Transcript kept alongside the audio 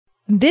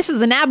This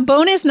is an app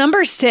bonus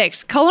number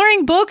 6,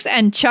 coloring books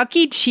and Chuck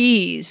E.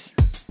 Cheese.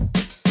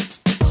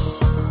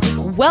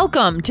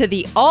 Welcome to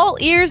the All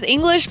Ears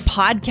English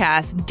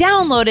podcast.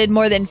 Downloaded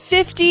more than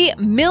 50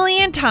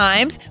 million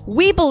times,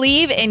 we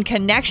believe in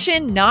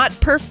connection, not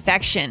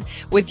perfection.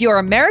 With your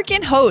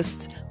American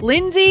hosts,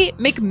 Lindsay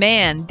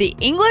McMahon, the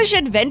English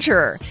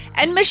adventurer,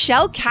 and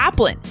Michelle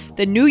Kaplan,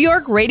 the New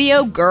York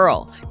radio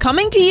girl.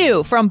 Coming to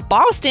you from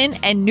Boston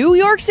and New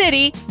York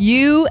City,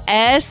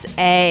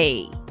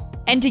 USA.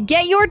 And to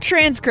get your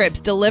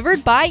transcripts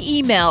delivered by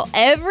email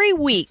every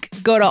week,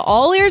 go to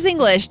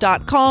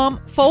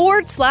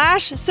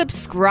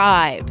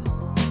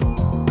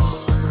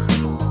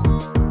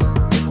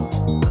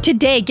allearsenglish.com/subscribe.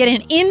 Today, get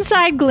an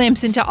inside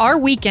glimpse into our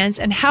weekends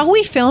and how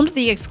we filmed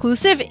the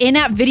exclusive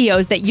in-app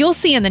videos that you'll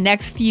see in the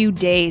next few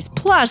days.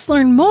 Plus,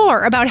 learn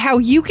more about how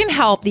you can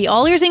help the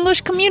All Ears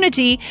English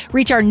community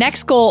reach our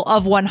next goal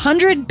of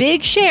 100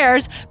 big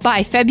shares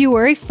by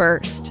February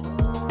 1st.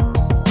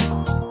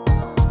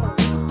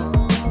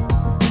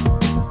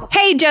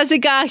 Hey,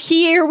 Jessica,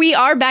 here we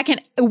are back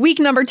in week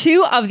number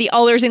 2 of the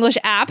All Ears English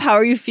app. How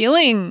are you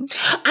feeling?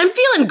 I'm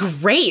feeling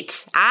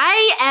great.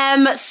 I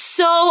am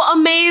so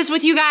amazed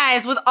with you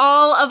guys, with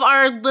all of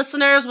our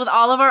listeners, with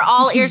all of our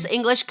All Ears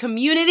English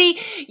community.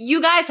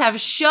 You guys have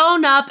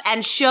shown up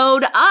and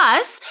showed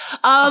us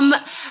how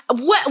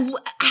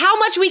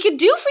much we could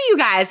do for you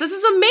guys. This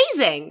is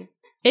amazing.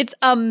 It's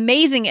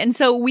amazing. And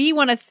so we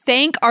want to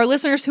thank our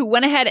listeners who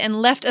went ahead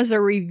and left us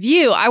a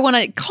review. I want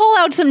to call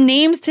out some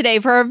names today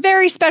for our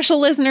very special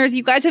listeners.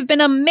 You guys have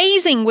been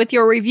amazing with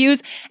your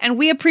reviews, and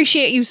we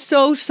appreciate you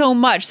so, so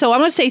much. So I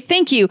want to say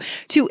thank you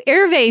to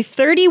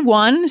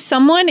Hervé31,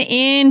 someone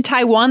in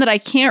Taiwan that I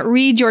can't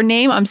read your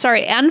name. I'm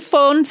sorry.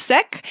 Anfon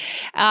Sek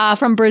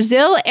from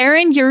Brazil,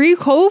 Aaron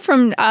Yuriko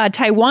from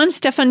Taiwan,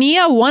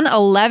 Stefania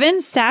 111,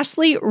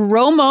 Sashley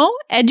Romo,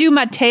 Edu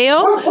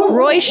Mateo,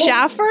 Roy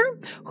Schaffer,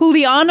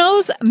 Julianos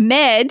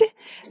Med.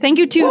 Thank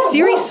you to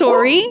Siri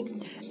Sori.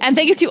 And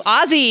thank you to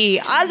Ozzy.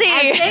 Ozzy.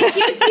 And thank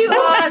you to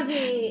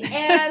Ozzy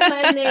and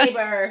my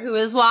neighbor who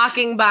is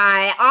walking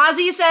by.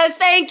 Ozzy says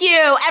thank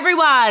you,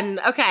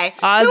 everyone. Okay.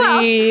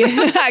 Ozzy.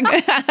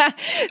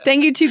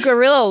 Thank you to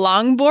Gorilla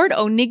Longboard,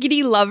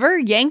 Onigiri Lover,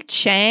 Yank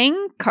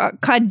Chang,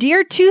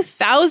 Kadir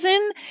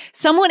 2000,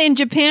 someone in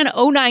Japan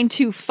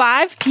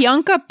 0925,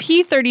 Pianka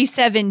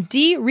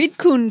P37D,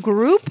 Ridkun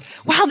Group.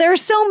 Wow, there are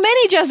so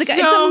many, Jessica.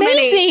 It's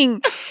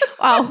amazing.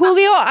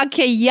 Julio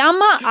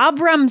Akeyama,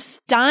 Abram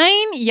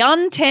Stein,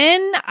 Yan 10,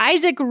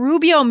 Isaac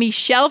Rubio,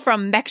 Michelle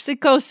from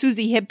Mexico,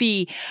 Susie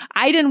Hippie,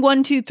 Aiden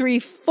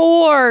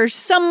 1234,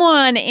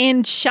 someone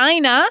in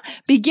China,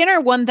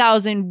 Beginner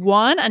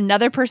 1001,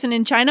 another person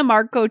in China,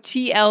 Marco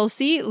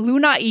TLC,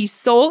 Luna y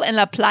Sol en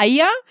la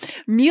Playa,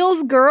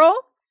 Meals Girl,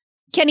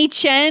 Kenny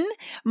Chen,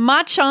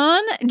 Ma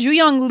Chan,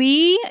 Juyong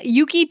Lee,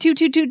 Yuki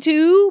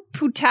 2222,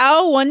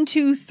 Putao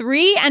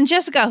 123, and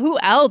Jessica. Who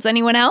else?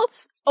 Anyone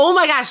else? Oh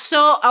my gosh.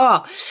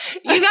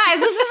 You guys,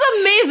 this is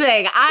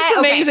amazing. It's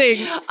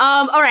amazing. Okay.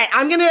 All right.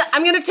 I'm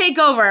gonna take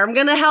over. I'm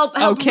gonna help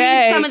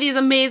read some of these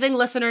amazing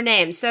listener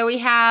names. So we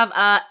have,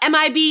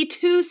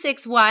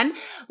 MIB261,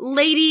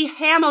 Lady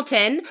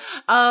Hamilton,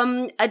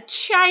 a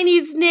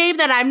Chinese name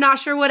that I'm not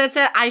sure what it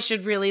says. I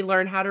should really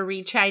learn how to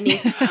read Chinese.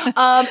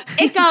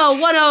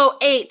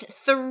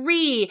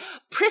 Ika1083,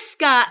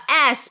 Priska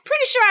S.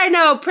 Pretty sure I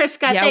know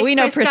Priska. Yeah, thanks, we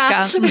know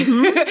Priska.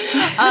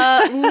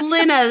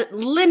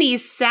 Linny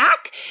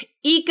Sack,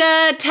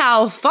 Ika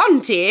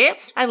Talfonte.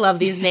 I love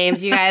these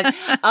names, you guys.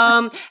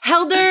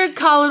 Helder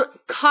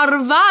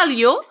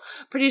Carvalho.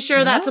 Pretty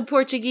sure that's a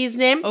Portuguese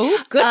name.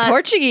 Oh, good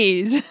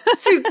Portuguese.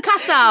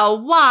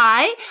 Tsukasa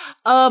Y.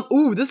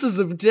 This is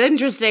an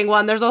interesting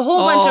one. There's a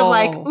whole bunch of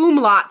like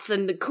umlauts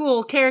and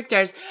cool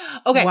characters.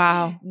 Okay.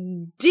 Wow.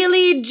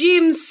 Dilly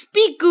Jim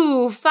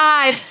Spiku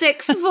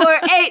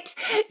 5648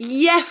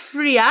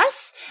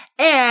 Yefrias.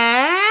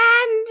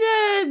 And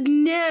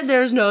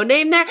there's no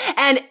name there.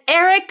 And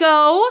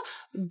Erico.K.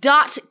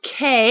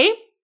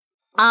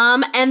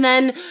 And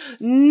then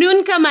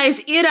Nunca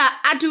Mais Ira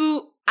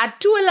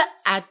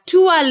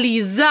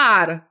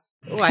Atualizar.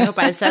 Oh, I hope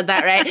I said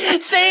that right.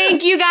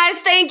 Thank you guys.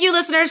 Thank you,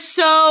 listeners,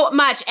 so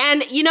much.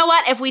 And you know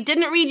what? If we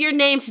didn't read your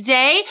name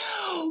today,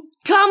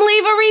 come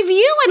leave a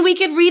review and we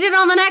could read it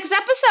on the next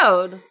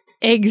episode.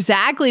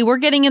 Exactly. We're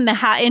getting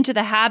into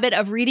the habit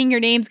of reading your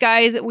names,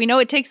 guys. We know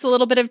it takes a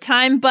little bit of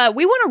time, but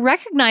we want to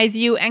recognize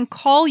you and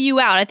call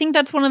you out. I think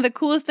that's one of the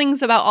coolest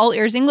things about All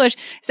Ears English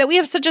is that we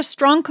have such a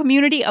strong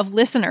community of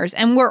listeners,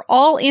 and we're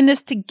all in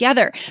this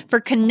together for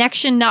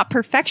connection, not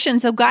perfection.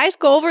 So guys,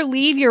 go over,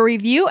 leave your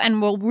review,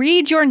 and we'll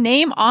read your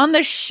name on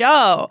the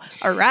show.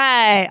 All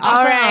right. Awesome.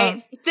 All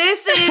right.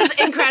 This is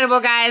incredible,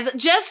 guys.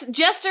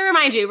 Just to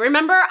remind you,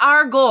 remember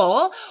our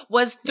goal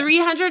was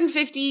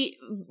 350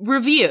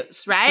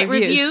 reviews, right?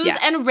 Reviews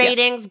and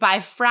ratings by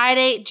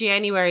Friday,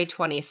 January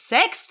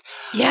 26th.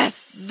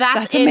 Yes.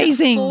 That's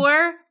amazing. In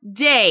 4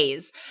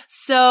 days.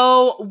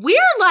 So we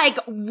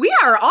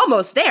are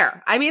almost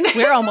there. I mean,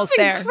 we're almost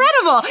there.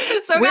 Incredible.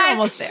 So we're guys,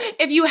 almost there.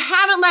 If you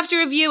haven't left a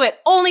review, it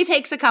only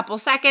takes a couple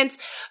seconds.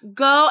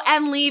 Go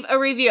and leave a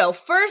review.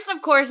 First,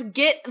 of course,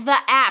 get the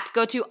app.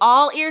 Go to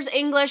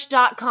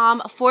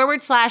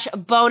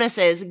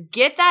allearsenglish.com/bonuses.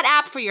 Get that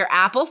app for your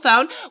Apple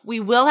phone. We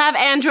will have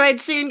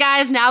Android soon,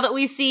 guys, now that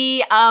we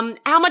see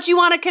how much you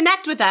want to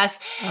connect with us,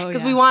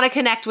 because we want to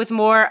connect with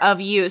more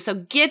of you. So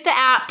get the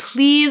app.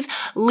 Please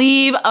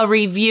leave a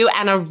review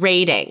and a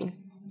rating.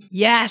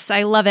 Yes,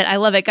 I love it. I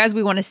love it. Guys,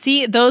 we want to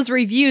see those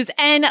reviews.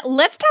 And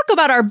let's talk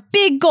about our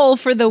big goal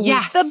for the week.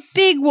 Yes. The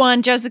big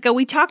one, Jessica.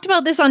 We talked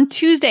about this on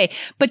Tuesday,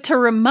 but to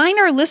remind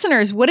our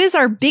listeners, what is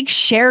our big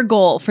share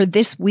goal for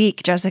this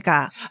week,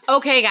 Jessica?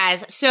 Okay,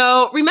 guys.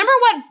 So remember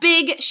what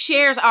big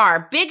shares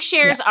are. Big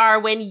shares are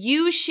when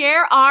you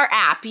share our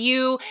app.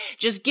 You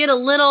just get a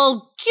cute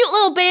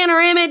little banner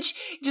image.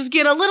 Just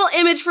get a little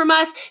image from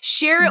us.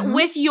 Share it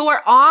with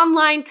your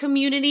online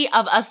community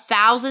of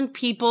 1,000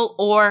 people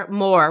or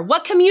more.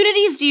 What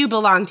communities do you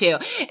belong to?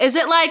 Is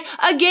it like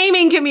a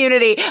gaming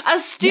community, a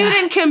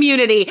student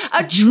community,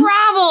 a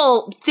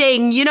travel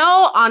thing,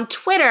 on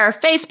Twitter,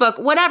 Facebook,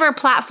 whatever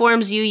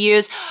platforms you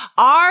use?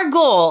 Our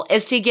goal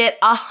is to get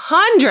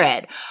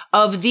 100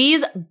 of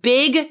these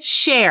big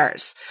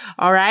shares.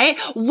 All right.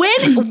 When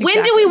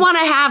do we want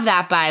to have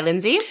that by,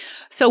 Lindsay?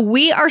 So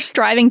we are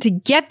striving to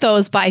get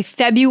those by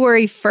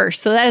February 1st.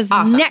 So that is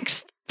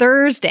next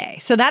Thursday.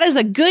 So that is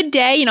a good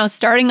day,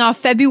 starting off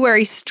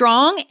February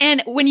strong.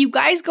 And when you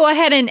guys go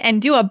ahead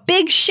and do a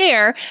big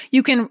share,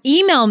 you can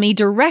email me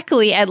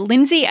directly at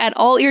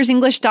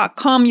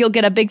lindsay@allearsenglish.com. You'll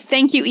get a big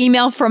thank you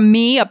email from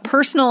me, a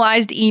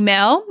personalized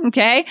email.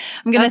 Okay.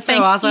 I'm going to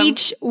thank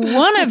each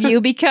one of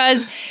you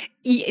because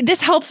this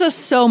helps us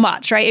so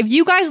much, right? If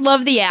you guys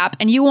love the app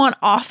and you want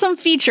awesome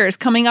features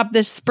coming up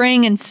this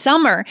spring and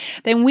summer,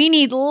 then we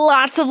need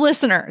lots of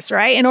listeners,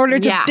 right? In order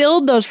to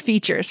build those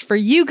features for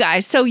you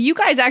guys. So you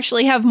guys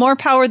actually have more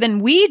power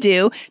than we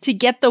do to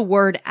get the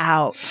word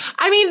out.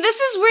 I mean, this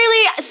is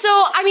really,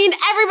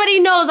 everybody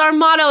knows our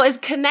motto is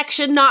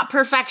connection, not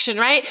perfection,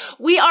 right?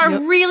 We are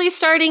really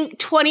starting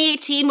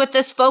 2018 with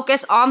this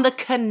focus on the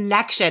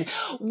connection.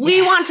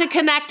 We want to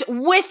connect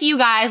with you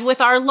guys,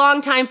 with our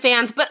longtime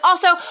fans, but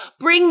also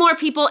bring more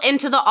people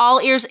into the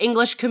All Ears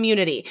English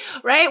community,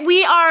 right?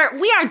 We are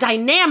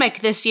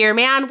dynamic this year,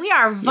 man. We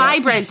are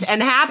vibrant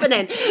and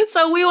happening.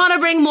 So we want to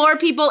bring more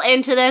people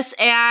into this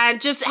and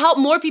just help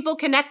more people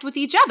connect with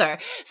each other.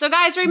 So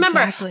guys,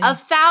 remember,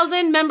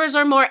 1,000 members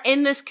or more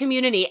in this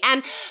community.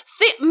 And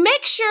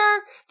make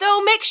sure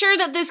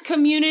that this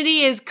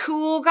community is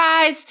cool,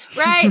 guys,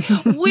 right?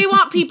 We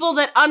want people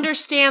that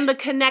understand the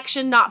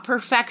connection, not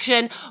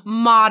perfection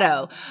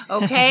motto.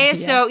 Okay.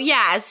 So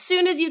as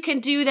soon as you can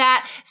do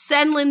that,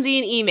 send Lindsay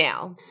an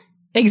email.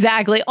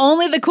 Exactly.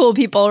 Only the cool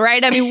people,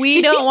 right? I mean,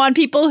 we don't want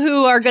people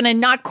who are going to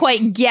not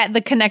quite get the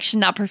connection,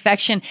 not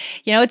perfection.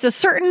 It's a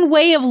certain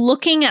way of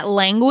looking at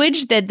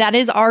language that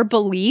is our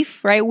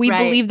belief, right? We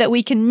believe that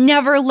we can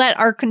never let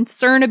our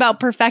concern about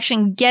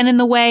perfection get in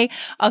the way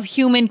of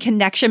human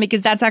connection,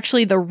 because that's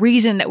actually the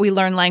reason that we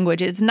learn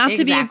language. It's not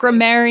to be a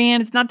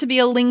grammarian. It's not to be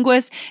a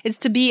linguist. It's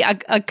to be a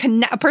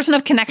person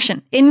of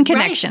connection, in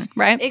connection,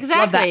 right?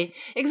 Exactly.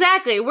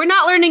 Exactly. We're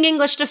not learning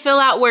English to fill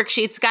out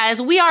worksheets,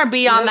 guys. We are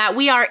beyond that.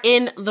 We are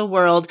in the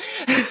world.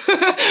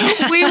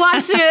 We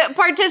want to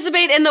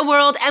participate in the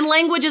world, and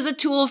language is a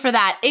tool for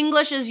that.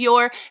 English is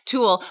your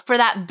tool for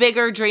that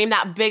bigger dream,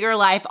 that bigger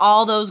life,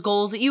 all those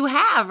goals that you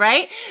have,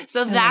 right?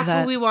 So that's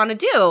what we want to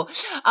do.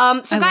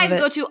 So guys,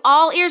 go to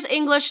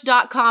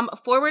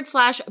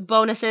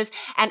allearsenglish.com/bonuses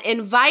and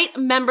invite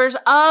members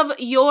of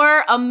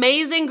your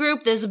amazing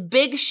group, this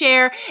big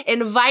share.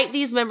 Invite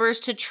these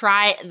members to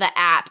try the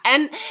app.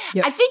 And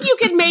I think you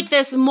could make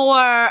this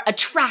more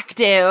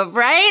attractive,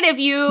 right? If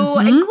you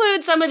include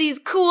some of these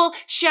cool,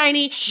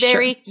 shiny,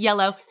 very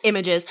yellow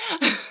images.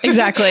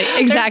 Exactly.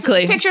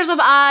 There's pictures of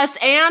us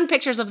and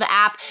pictures of the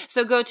app.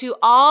 So go to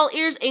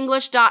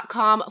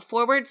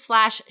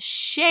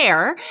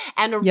allearsenglish.com/share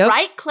and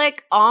right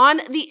click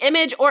on the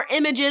image or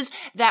images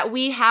that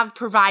we have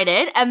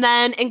provided, and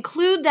then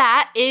include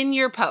that in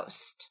your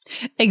post.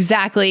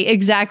 Exactly.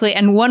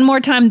 And one more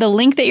time, the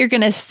link that you're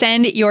going to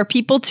send your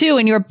people to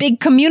in your big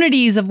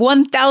communities of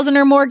 1,000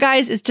 or more,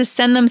 guys, is to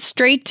send them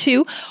straight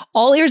to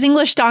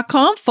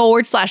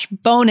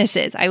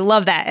allearsenglish.com/bonuses. I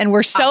love that. And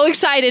we're so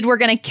excited. We're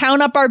going to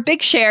count up our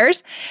big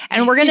shares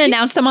and we're going to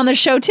announce them on the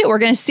show too. We're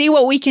going to see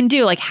what we can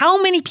do. Like, how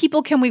many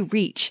people can we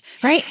reach?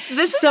 Right?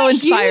 This is so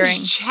inspiring.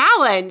 Huge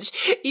challenge.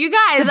 You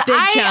guys,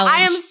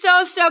 I am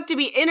so stoked to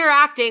be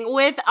interacting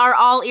with our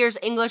All Ears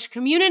English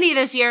community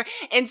this year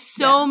in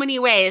so many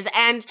ways.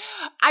 And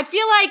I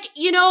feel like,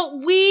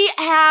 we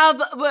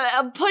have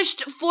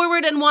pushed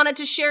forward and wanted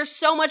to share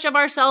so much of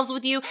ourselves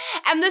with you.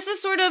 And this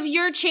is sort of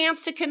your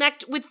chance to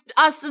connect with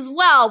us as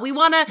well. well. We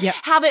want to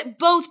have it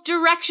both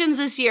directions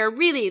this year,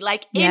 really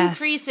like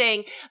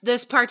increasing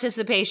this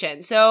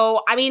participation.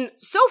 So, I mean,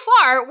 so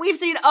far we've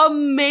seen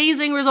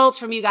amazing results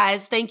from you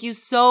guys. Thank you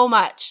so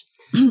much.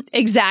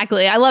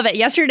 Exactly. I love it.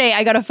 Yesterday,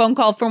 I got a phone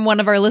call from one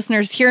of our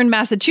listeners here in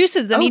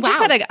Massachusetts, and he just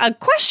had a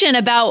question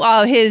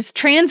about his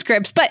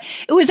transcripts, but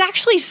it was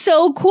actually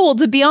so cool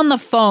to be on the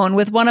phone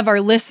with one of our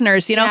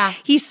listeners. You know,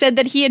 he said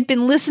that he had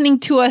been listening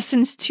to us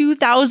since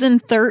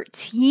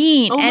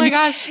 2013. Oh my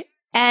gosh.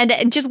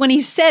 And just when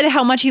he said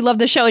how much he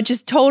loved the show, it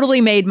just totally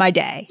made my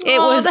day. It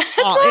was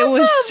awesome. It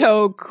was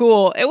so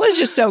cool. It was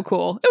just so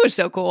cool. It was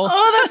so cool.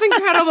 Oh, that's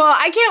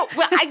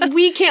incredible.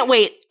 We can't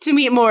wait to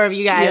meet more of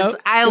you guys.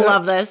 I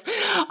love this.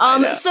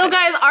 So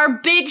guys, our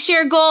big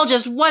share goal,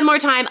 just one more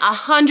time,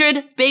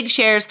 100 big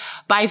shares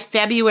by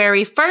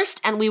February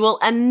 1st. And we will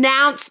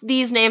announce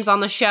these names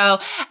on the show,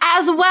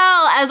 as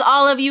well as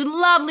all of you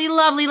lovely,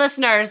 lovely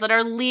listeners that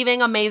are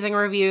leaving amazing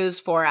reviews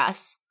for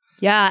us.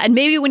 Yeah. And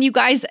maybe when you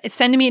guys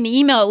send me an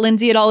email at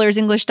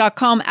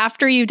lindsay@allearsenglish.com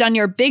after you've done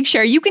your big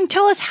share, you can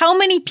tell us how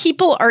many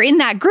people are in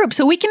that group.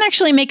 So we can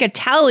actually make a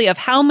tally of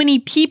how many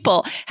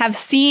people have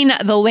seen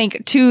the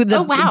link to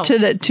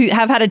the, to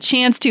have had a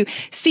chance to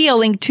see a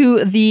link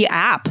to the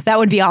app. That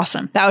would be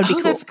awesome. That would be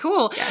cool. That's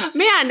cool. Yes.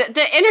 Man,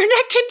 the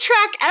internet can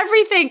track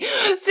everything.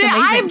 See,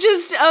 I'm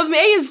just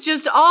amazed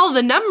just all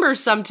the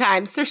numbers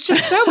sometimes. There's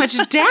just so much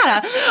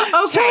data.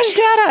 Okay. So much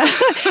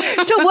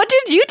data. So what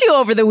did you do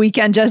over the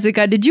weekend,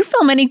 Jessica? Did you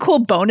film any cool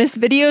bonus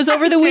videos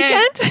over the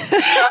weekend?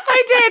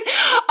 I did.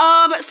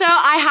 So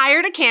I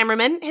hired a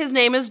cameraman. His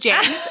name is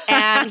James,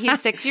 and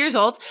he's 6 years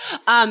old.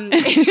 James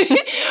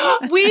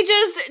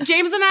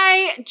and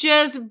I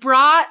just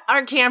brought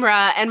our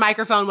camera and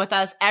microphone with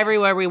us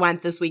everywhere we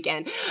went this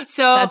weekend.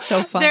 So that's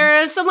so fun.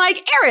 There's some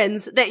like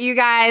errands that you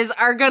guys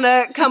are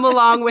gonna come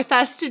along with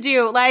us to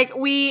do. Like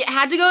we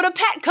had to go to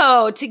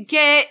Petco to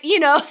get,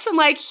 some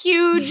like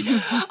huge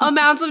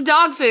amounts of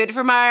dog food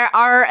from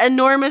our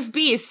enormous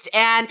beast.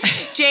 And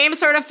James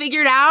sort of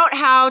figured out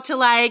how to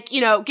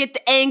get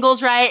the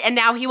angles right. And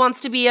now he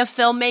wants to be a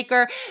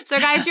filmmaker. So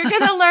guys, you're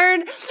going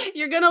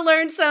to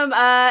learn some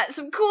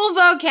cool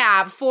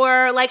vocab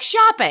for like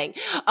shopping.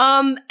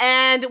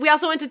 And we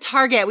also went to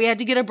Target. We had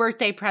to get a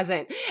birthday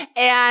present.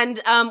 And,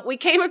 we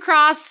came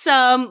across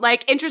some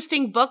like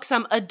interesting books,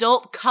 some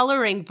adult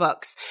coloring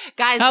books.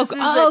 Guys, this is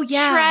a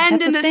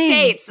trend in the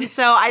States. And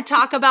so I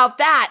talk about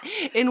that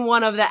in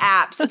one of the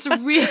apps. It's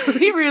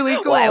really,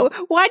 really cool.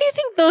 Why do you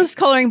think those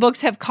coloring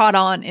books have caught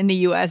on in the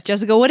US,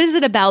 Jessica? What is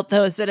it about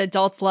those that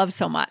adults love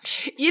so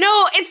much?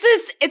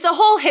 It's a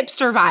whole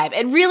hipster vibe.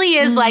 It really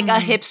is like a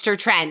hipster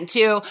trend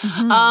too.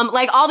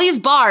 Like all these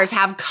bars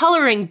have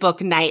coloring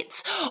book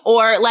nights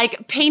or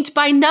like paint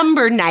by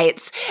number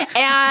nights.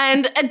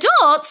 And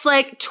adults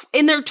like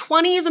in their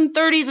 20s and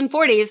 30s and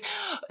 40s,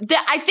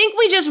 I think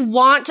we just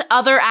want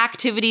other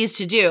activities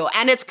to do.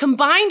 And it's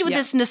combined with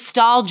this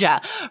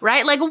nostalgia,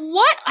 right? Like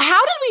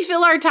how did we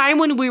fill our time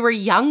when we were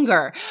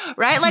younger,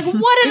 right? Like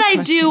what did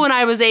I do when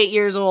I was 8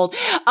 years old?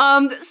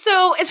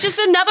 So it's just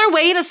another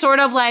way to sort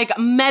of like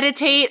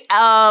meditate,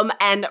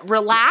 and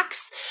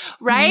relax,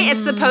 right?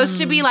 It's supposed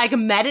to be like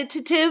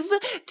meditative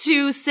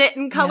to sit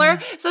and color.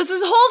 Yeah. So it's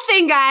this whole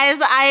thing, guys.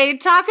 I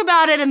talk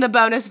about it in the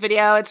bonus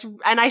video.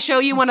 And I show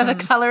you one of the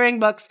coloring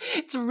books.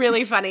 It's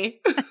really funny.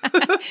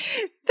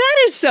 That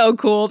is so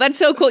cool. That's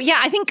so cool. Yeah,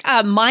 I think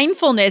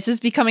mindfulness is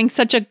becoming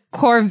such a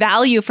core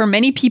value for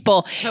many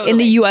people in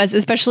the US,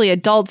 especially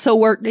adults. So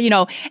we're,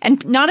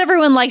 and not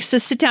everyone likes to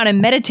sit down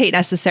and meditate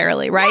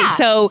necessarily, right? Yeah.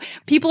 So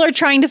people are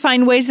trying to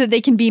find ways that they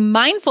can be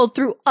mindful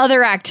through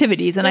other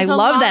activities. And I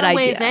love that idea.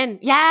 Ways in.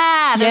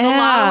 Yeah, there's a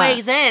lot of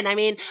ways in. I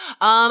mean,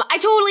 I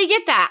totally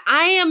get that.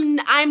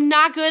 I'm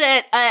not good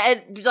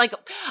at like,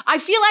 I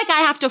feel like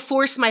I have to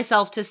force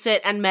myself to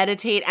sit and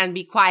meditate and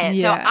be quiet.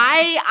 Yeah. So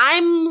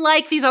I'm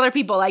like these other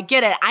people. I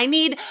get it. I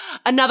need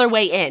another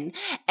way in.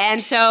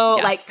 And so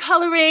like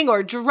coloring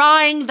or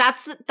drawing,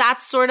 that's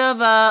sort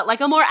of a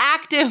more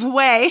active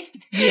way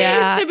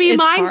to be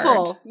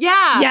mindful. Hard.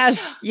 Yeah.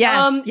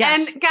 Yes.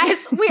 And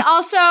guys, we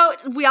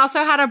also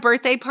had a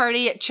birthday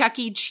party at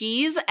Chuckie E.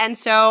 Cheese. And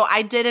so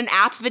I did an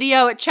app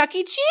video at Chuckie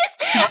E.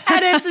 Cheese,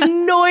 and it's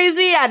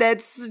noisy and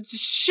it's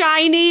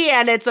shiny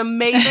and it's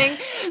amazing.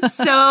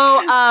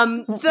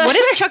 So, what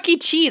is Chuckie E.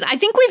 Cheese? I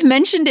think we've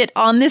mentioned it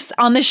on this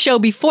show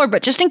before,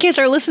 but just in case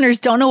our listeners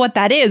don't know what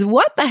that is,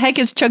 what the heck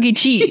is Chuckie E.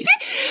 Cheese?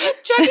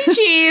 Chuckie E.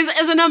 Cheese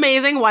is an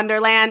amazing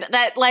wonderland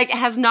that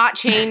has not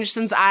changed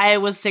since I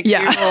was 6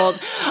 years old.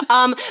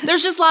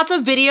 There's just lots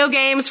of video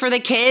games for the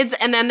kids,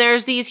 and then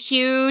there's these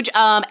huge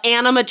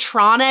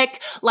animatronic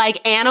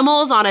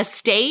animals on a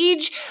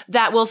stage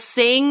that will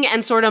sing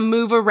and sort of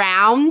move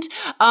around.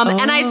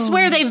 And I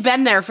swear they've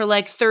been there for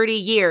 30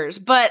 years,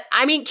 but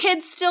I mean,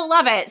 kids still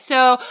love it.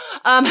 So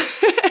I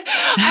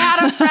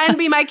had a friend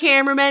be my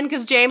cameraman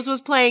because James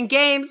was playing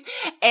games,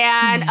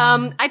 and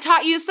I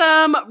taught you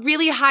some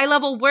really high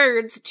level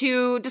words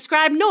to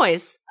describe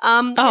noise.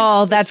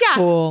 That's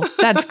cool.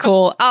 That's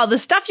cool. Oh, the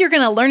stuff you're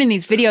going to learn in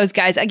these videos,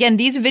 guys. Again,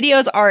 these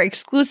videos are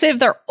exclusive.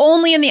 They're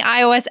only in the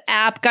iOS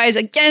app. Guys,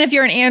 again, if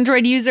you're an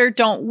Android user,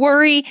 don't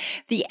worry.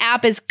 The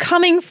app is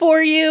coming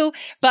for you.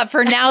 But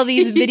for now,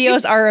 these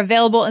videos are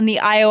available in the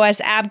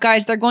iOS app,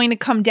 guys. They're going to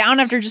come down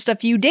after just a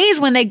few days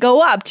when they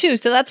go up, too.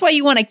 So that's why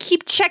you want to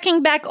keep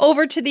checking back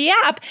over to the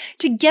app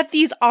to get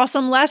these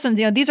awesome lessons.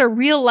 These are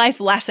real life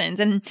lessons.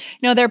 And,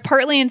 they're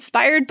partly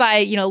inspired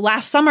by,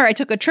 last summer I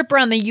took a trip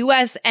around the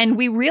US and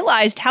we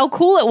realized how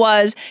cool it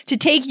was to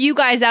take you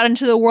guys out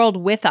into the world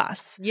with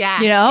us.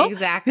 Yeah,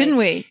 exactly. Didn't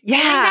we? Yeah.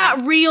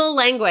 That real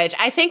language.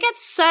 I think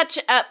it's such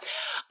a,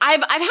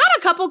 I've had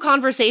a couple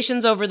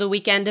conversations over the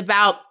weekend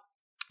about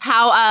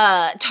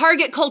how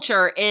target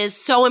culture is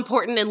so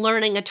important in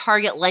learning a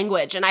target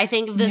language. And I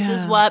think this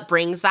is what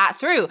brings that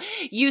through.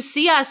 You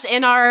see us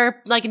in our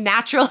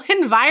natural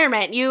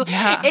environment. You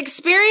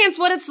experience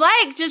what it's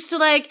like just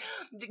to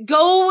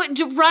go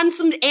to run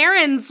some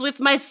errands with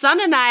my son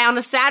and I on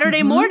a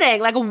Saturday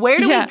morning. Where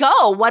do we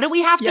go? What do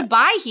we have to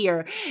buy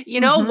here?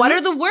 What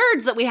are the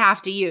words that we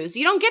have to use?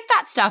 You don't get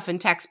that stuff in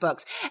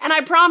textbooks. And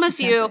I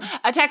promise you,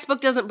 a textbook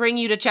doesn't bring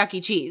you to Chuck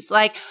E. Cheese.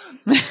 We're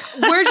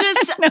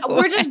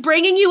just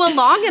bringing you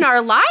along in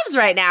our lives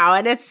right now.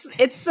 And it's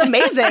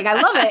amazing. I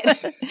love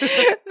it.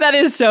 That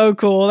is so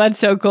cool. That's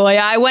so cool.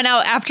 Yeah, I went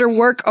out after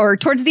work or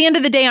towards the end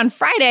of the day on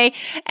Friday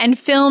and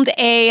filmed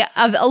a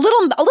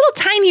little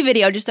tiny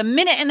video, just a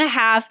minute and a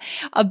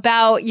half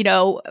about,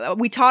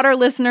 we taught our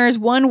listeners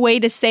one way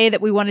to say that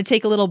we want to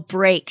take a little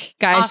break,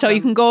 guys. Awesome. So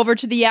you can go over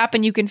to the app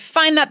and you can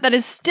find that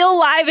is still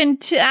live.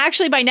 And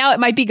actually by now it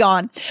might be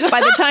gone.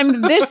 By the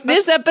time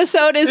this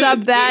episode is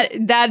up,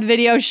 that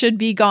video should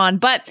be gone.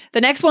 But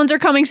the next ones are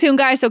coming soon,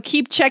 guys. So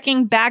keep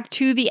checking back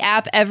to the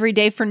app every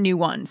day for new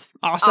ones.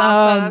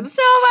 Awesome.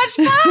 So much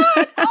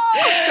fun.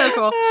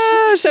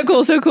 So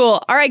cool. So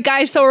cool. All right,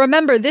 guys. So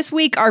remember this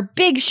week, our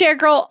big share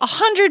goal,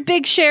 100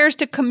 big shares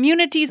to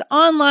communities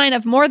online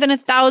of more than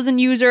 1,000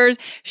 users.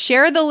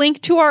 Share the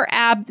link to our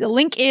app. The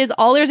link is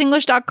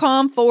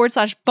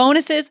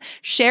allearsenglish.com/bonuses.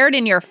 Share it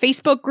in your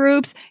Facebook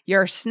groups,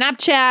 your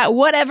Snapchat,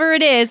 whatever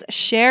it is.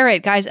 Share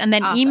it, guys. And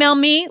then email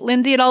me,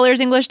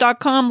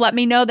 Lindsay@allearsenglish.com. Let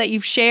me know that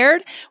you've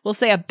shared. We'll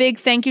say a big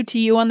thank you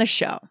to you on the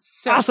show.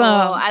 So awesome.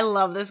 Cool. I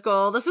love this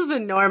goal. This is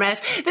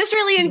enormous. This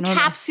really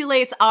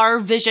encapsulates our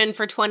vision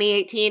for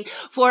 2018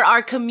 for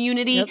our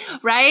community,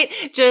 right?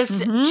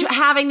 Just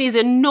having these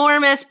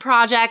enormous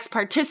projects,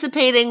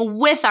 participating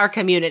with our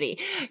community.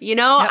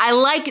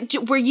 I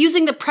we're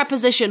using the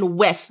preposition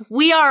with.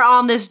 We are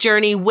on this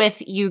journey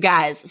with you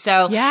guys.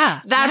 So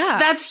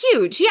that's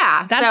huge.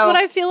 Yeah. That's what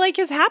I feel like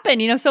has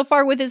happened. So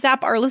far with this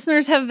app, our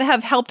listeners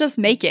have helped us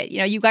make it.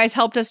 You guys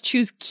helped us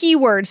choose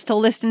keywords to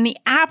list in the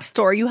App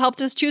Store. You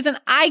helped us choose an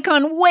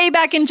icon way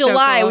back in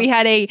July. Cool.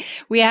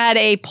 We had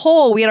a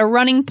poll. We had a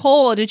running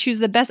poll to choose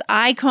the best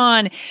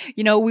icon.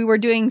 We were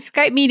doing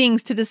Skype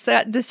meetings to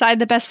decide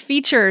the best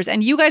features.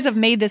 And you guys have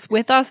made this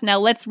with us. Now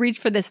let's reach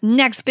for this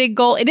next big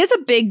goal. It is a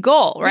big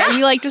goal, right? Yeah.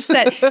 We like to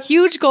set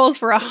huge goals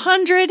for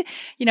 100,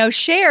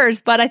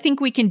 shares, but I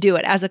think we can do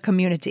it as a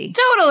community.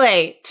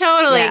 Totally.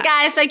 Yeah.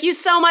 Guys, thank you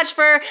so much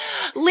for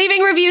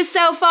leaving reviews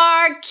so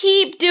far.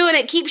 Keep doing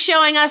it. Keep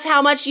showing us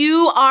how much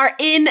you are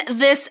in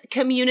this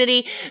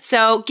community.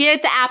 So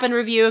get the app and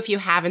review if you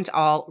haven't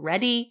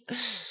already.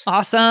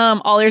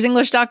 Awesome.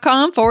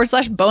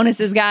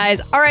 allearsenglish.com/bonuses,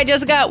 guys. All right,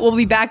 Jessica, we'll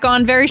be back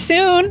on very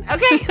soon.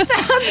 Okay, sounds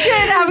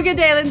good. Have a good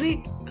day,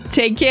 Lindsay.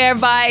 Take care.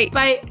 Bye.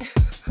 Bye.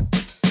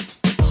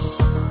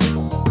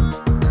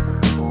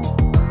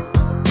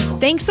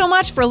 Thanks so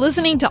much for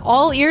listening to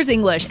All Ears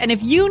English. And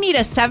if you need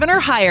a 7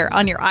 or higher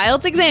on your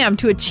IELTS exam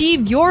to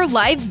achieve your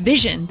life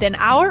vision, then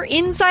our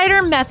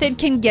Insider Method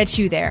can get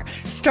you there.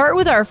 Start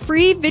with our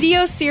free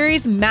video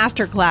series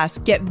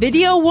masterclass. Get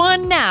video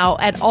 1 now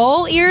at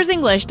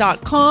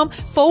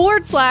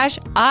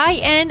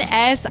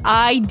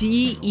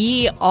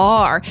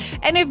allearsenglish.com/INSIDER.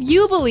 And if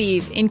you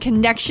believe in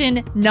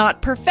connection,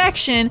 not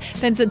perfection,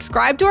 then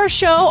subscribe to our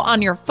show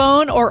on your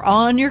phone or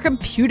on your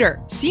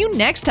computer. See you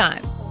next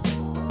time.